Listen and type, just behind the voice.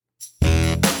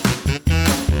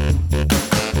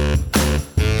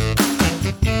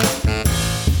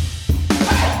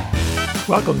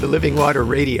Welcome to Living Water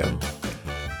Radio.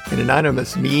 An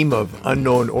anonymous meme of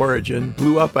unknown origin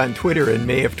blew up on Twitter in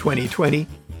May of 2020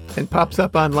 and pops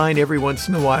up online every once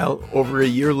in a while over a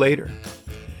year later.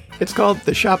 It's called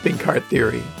the shopping cart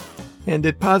theory, and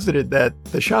it posited that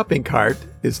the shopping cart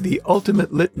is the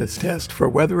ultimate litmus test for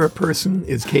whether a person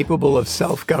is capable of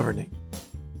self-governing.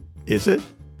 Is it?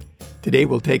 Today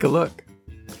we'll take a look.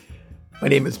 My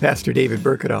name is Pastor David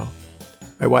Berkedal.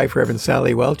 My wife, Reverend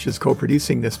Sally Welch, is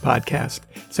co-producing this podcast.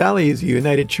 Sally is a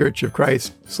United Church of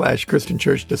Christ / Christian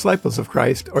Church Disciples of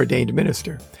Christ ordained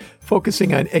minister,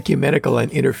 focusing on ecumenical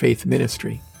and interfaith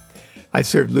ministry. I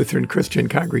served Lutheran Christian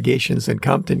congregations in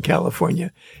Compton,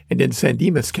 California, and in San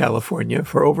Dimas, California,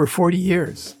 for over 40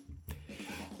 years.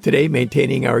 Today,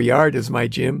 maintaining our yard is my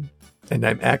gym, and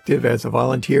I'm active as a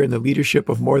volunteer in the leadership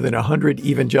of more than 100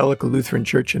 Evangelical Lutheran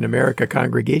Church in America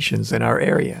congregations in our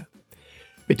area.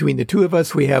 Between the two of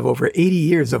us, we have over 80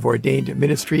 years of ordained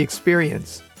ministry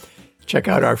experience. Check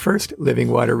out our first Living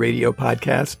Water Radio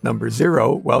podcast, number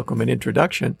 0, Welcome and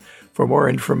Introduction, for more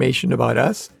information about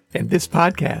us and this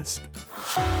podcast.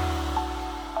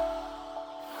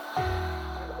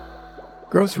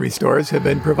 Grocery stores have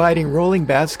been providing rolling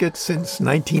baskets since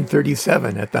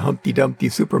 1937 at the Humpty Dumpty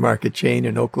supermarket chain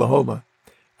in Oklahoma.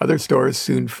 Other stores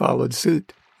soon followed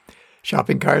suit.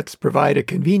 Shopping carts provide a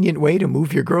convenient way to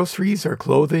move your groceries or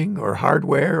clothing or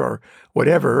hardware or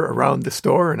whatever around the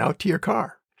store and out to your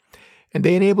car. And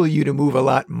they enable you to move a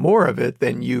lot more of it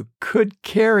than you could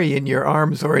carry in your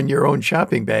arms or in your own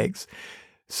shopping bags.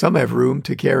 Some have room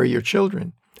to carry your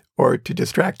children or to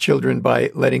distract children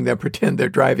by letting them pretend they're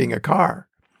driving a car.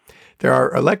 There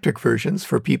are electric versions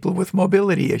for people with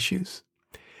mobility issues.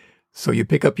 So you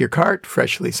pick up your cart,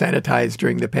 freshly sanitized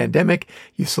during the pandemic,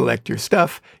 you select your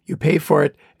stuff, you pay for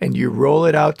it, and you roll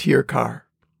it out to your car.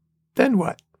 Then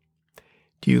what?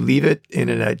 Do you leave it in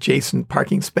an adjacent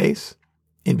parking space?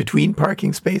 In between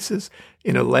parking spaces?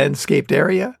 In a landscaped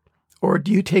area? Or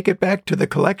do you take it back to the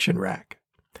collection rack?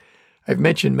 I've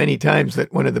mentioned many times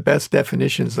that one of the best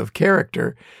definitions of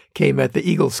character came at the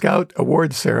Eagle Scout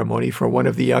Awards ceremony for one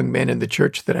of the young men in the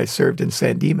church that I served in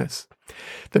San Dimas.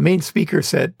 The main speaker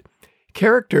said,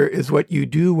 "Character is what you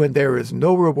do when there is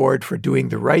no reward for doing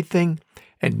the right thing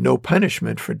and no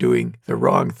punishment for doing the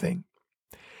wrong thing."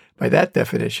 By that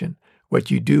definition,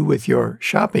 what you do with your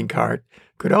shopping cart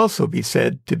could also be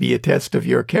said to be a test of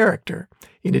your character,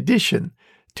 in addition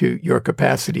to your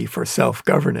capacity for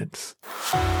self-governance.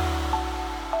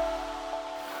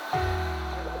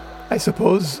 I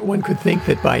suppose one could think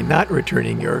that by not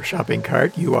returning your shopping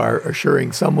cart, you are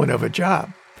assuring someone of a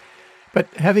job. But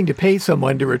having to pay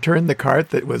someone to return the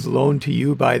cart that was loaned to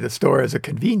you by the store as a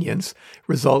convenience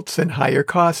results in higher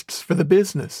costs for the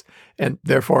business, and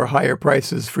therefore higher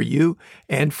prices for you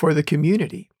and for the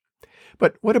community.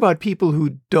 But what about people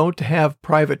who don't have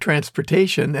private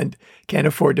transportation and can't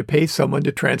afford to pay someone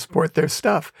to transport their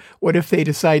stuff? What if they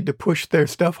decide to push their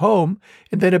stuff home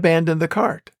and then abandon the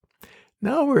cart?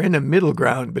 Now we're in a middle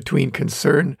ground between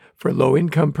concern for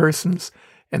low-income persons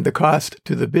and the cost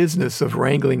to the business of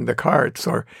wrangling the carts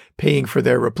or paying for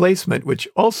their replacement, which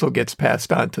also gets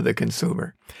passed on to the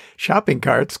consumer. Shopping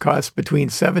carts cost between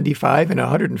 $75 and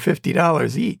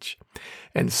 $150 each,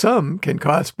 and some can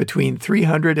cost between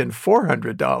 $300 and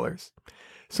 $400.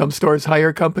 Some stores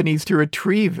hire companies to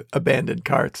retrieve abandoned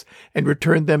carts and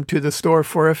return them to the store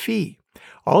for a fee.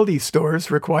 All these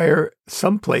stores require,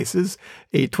 some places,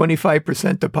 a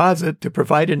 25% deposit to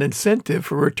provide an incentive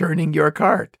for returning your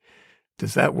cart.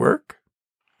 Does that work?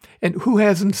 And who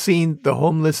hasn't seen the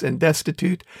homeless and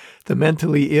destitute, the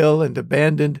mentally ill and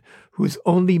abandoned, whose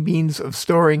only means of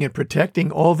storing and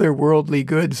protecting all their worldly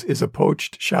goods is a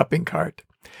poached shopping cart?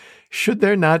 Should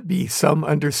there not be some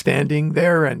understanding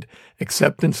there and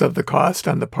acceptance of the cost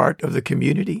on the part of the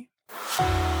community?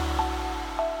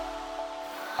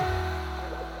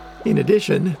 In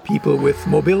addition, people with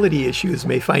mobility issues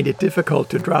may find it difficult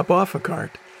to drop off a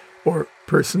cart, or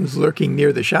persons lurking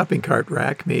near the shopping cart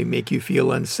rack may make you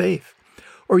feel unsafe,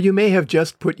 or you may have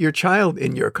just put your child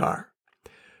in your car.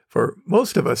 For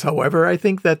most of us, however, I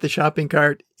think that the shopping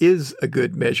cart is a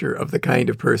good measure of the kind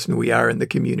of person we are in the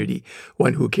community,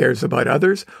 one who cares about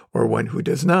others or one who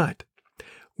does not.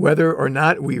 Whether or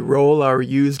not we roll our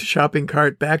used shopping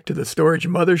cart back to the storage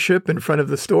mothership in front of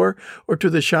the store or to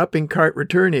the shopping cart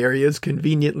return areas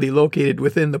conveniently located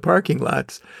within the parking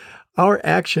lots, our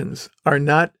actions are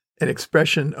not an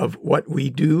expression of what we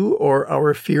do or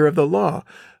our fear of the law,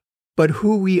 but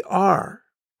who we are.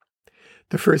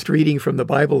 The first reading from the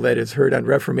Bible that is heard on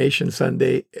Reformation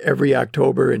Sunday every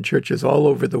October in churches all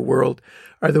over the world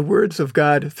are the words of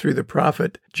God through the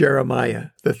prophet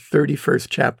Jeremiah, the 31st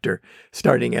chapter,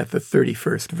 starting at the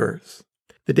 31st verse.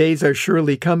 The days are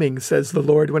surely coming, says the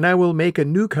Lord, when I will make a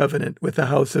new covenant with the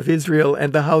house of Israel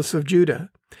and the house of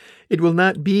Judah. It will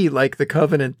not be like the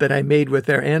covenant that I made with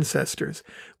their ancestors,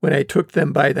 when I took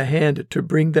them by the hand to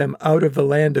bring them out of the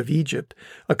land of Egypt,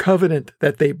 a covenant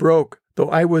that they broke, though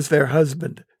I was their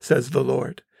husband, says the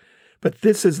Lord. But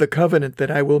this is the covenant that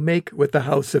I will make with the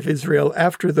house of Israel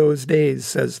after those days,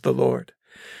 says the Lord.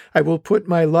 I will put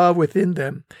my law within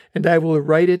them, and I will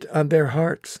write it on their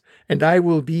hearts, and I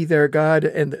will be their God,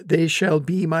 and they shall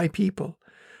be my people.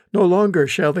 No longer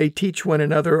shall they teach one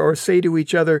another or say to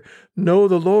each other, Know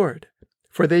the Lord,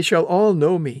 for they shall all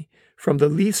know me, from the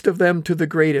least of them to the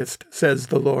greatest, says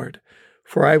the Lord.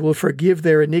 For I will forgive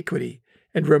their iniquity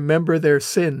and remember their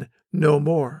sin no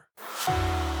more.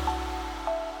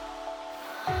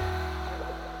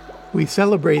 We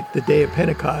celebrate the day of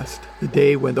Pentecost, the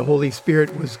day when the Holy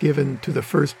Spirit was given to the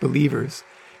first believers.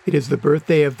 It is the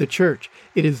birthday of the church.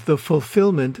 It is the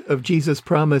fulfillment of Jesus'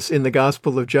 promise in the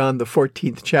Gospel of John, the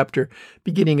 14th chapter,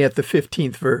 beginning at the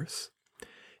 15th verse.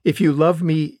 If you love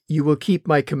me, you will keep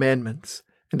my commandments,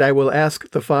 and I will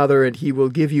ask the Father, and he will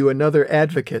give you another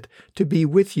advocate to be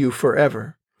with you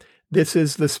forever. This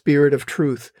is the Spirit of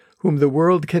truth, whom the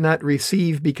world cannot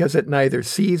receive because it neither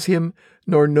sees him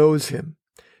nor knows him.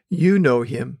 You know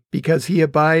him because he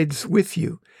abides with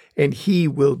you, and he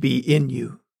will be in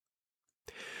you.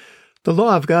 The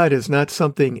law of God is not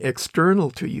something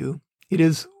external to you. It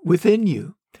is within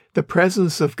you. The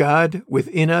presence of God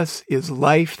within us is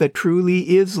life that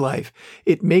truly is life.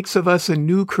 It makes of us a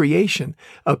new creation,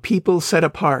 a people set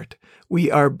apart. We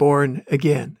are born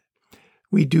again.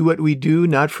 We do what we do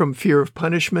not from fear of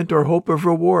punishment or hope of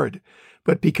reward,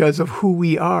 but because of who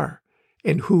we are,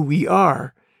 and who we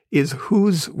are is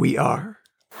whose we are.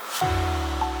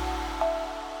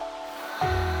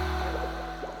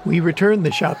 We return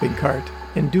the shopping cart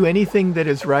and do anything that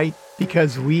is right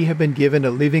because we have been given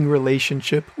a living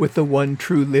relationship with the one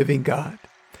true living God.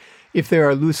 If there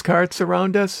are loose carts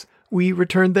around us, we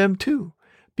return them too,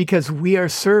 because we are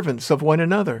servants of one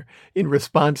another in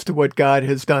response to what God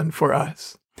has done for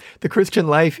us. The Christian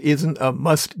life isn't a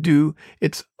must-do,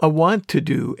 it's a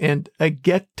want-to-do and a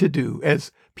get-to-do,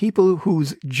 as people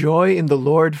whose joy in the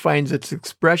Lord finds its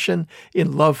expression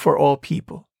in love for all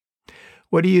people.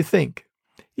 What do you think?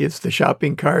 Is the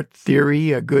shopping cart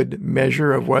theory a good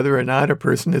measure of whether or not a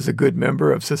person is a good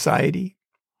member of society?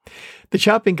 The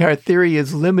shopping cart theory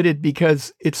is limited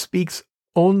because it speaks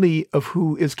only of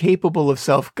who is capable of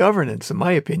self-governance, in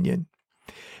my opinion.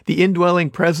 The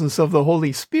indwelling presence of the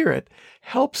Holy Spirit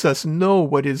helps us know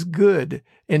what is good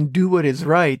and do what is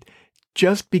right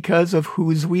just because of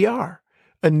whose we are,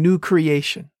 a new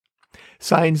creation.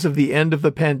 Signs of the end of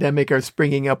the pandemic are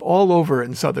springing up all over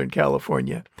in Southern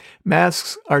California.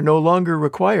 Masks are no longer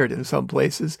required in some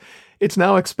places. It's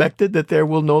now expected that there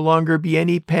will no longer be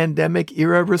any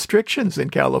pandemic-era restrictions in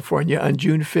California on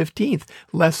June 15th,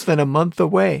 less than a month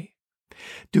away.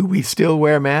 Do we still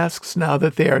wear masks now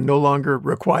that they are no longer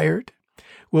required?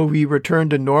 Will we return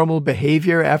to normal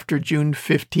behavior after June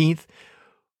 15th?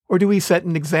 Or do we set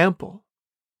an example?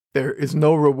 There is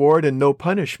no reward and no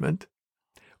punishment.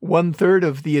 1/3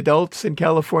 of the adults in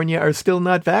California are still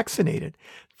not vaccinated.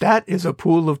 That is a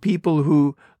pool of people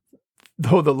who,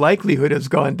 though the likelihood has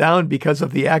gone down because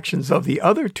of the actions of the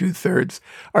other 2/3,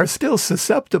 are still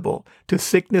susceptible to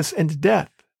sickness and death.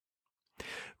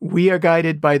 We are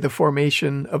guided by the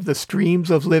formation of the streams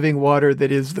of living water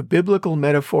that is the biblical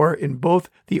metaphor in both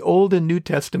the Old and New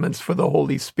Testaments for the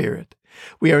Holy Spirit.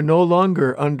 We are no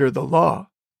longer under the law.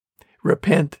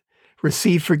 Repent,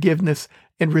 receive forgiveness,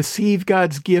 and receive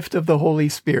God's gift of the Holy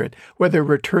Spirit. Whether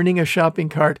returning a shopping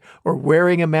cart or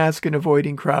wearing a mask and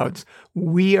avoiding crowds,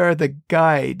 we are the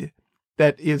guide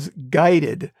that is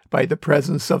guided by the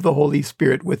presence of the Holy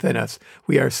Spirit within us.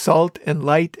 We are salt and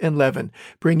light and leaven,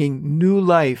 bringing new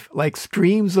life like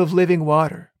streams of living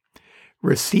water.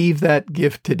 Receive that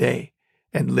gift today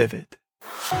and live it.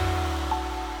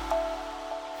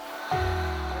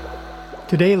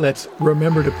 Today, let's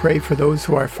remember to pray for those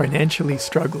who are financially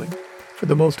struggling, for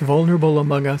the most vulnerable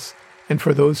among us, and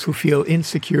for those who feel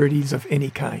insecurities of any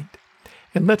kind.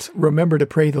 And let's remember to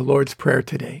pray the Lord's Prayer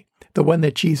today, the one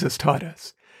that Jesus taught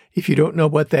us. If you don't know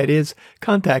what that is,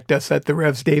 contact us at the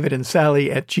Revs David and Sally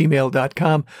at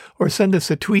gmail.com or send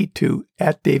us a tweet to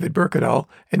 @DavidBurkadal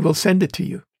and we'll send it to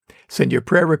you. Send your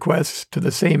prayer requests to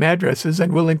the same addresses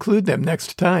and we'll include them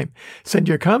next time. Send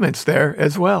your comments there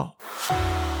as well.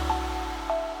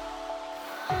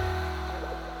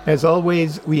 As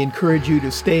always, we encourage you to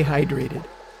stay hydrated.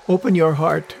 Open your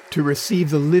heart to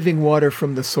receive the living water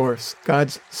from the source,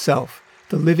 God's self,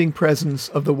 the living presence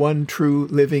of the one true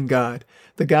living God,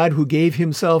 the God who gave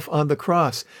himself on the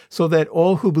cross so that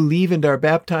all who believe and are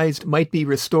baptized might be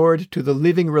restored to the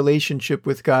living relationship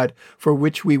with God for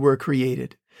which we were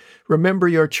created. Remember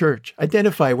your church.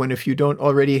 Identify one if you don't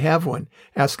already have one.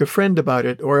 Ask a friend about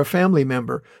it or a family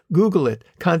member. Google it.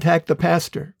 Contact the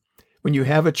pastor. When you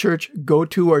have a church, go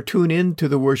to or tune in to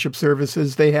the worship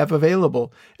services they have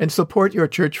available and support your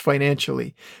church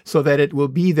financially so that it will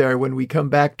be there when we come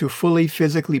back to fully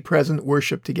physically present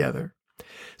worship together.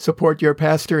 Support your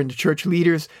pastor and church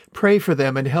leaders, pray for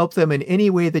them, and help them in any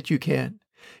way that you can.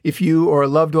 If you or a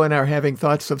loved one are having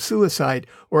thoughts of suicide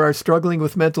or are struggling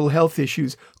with mental health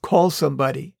issues, call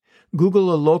somebody.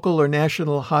 Google a local or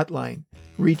national hotline.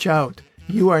 Reach out.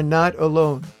 You are not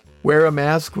alone. Wear a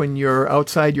mask when you're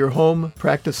outside your home,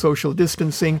 practice social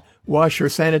distancing, wash or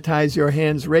sanitize your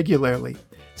hands regularly.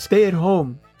 Stay at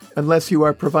home unless you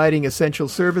are providing essential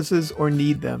services or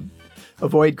need them.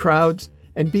 Avoid crowds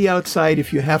and be outside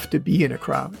if you have to be in a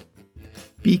crowd.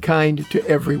 Be kind to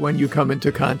everyone you come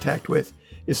into contact with,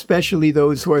 especially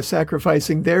those who are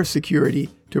sacrificing their security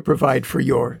to provide for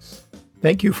yours.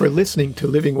 Thank you for listening to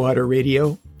Living Water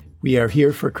Radio. We are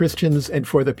here for Christians and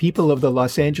for the people of the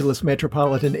Los Angeles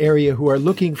metropolitan area who are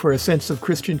looking for a sense of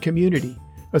Christian community,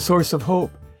 a source of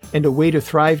hope, and a way to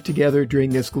thrive together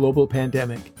during this global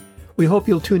pandemic. We hope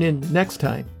you'll tune in next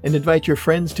time and invite your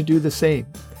friends to do the same.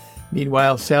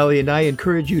 Meanwhile, Sally and I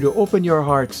encourage you to open your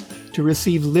hearts to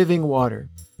receive living water,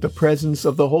 the presence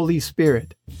of the Holy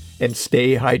Spirit, and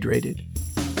stay hydrated.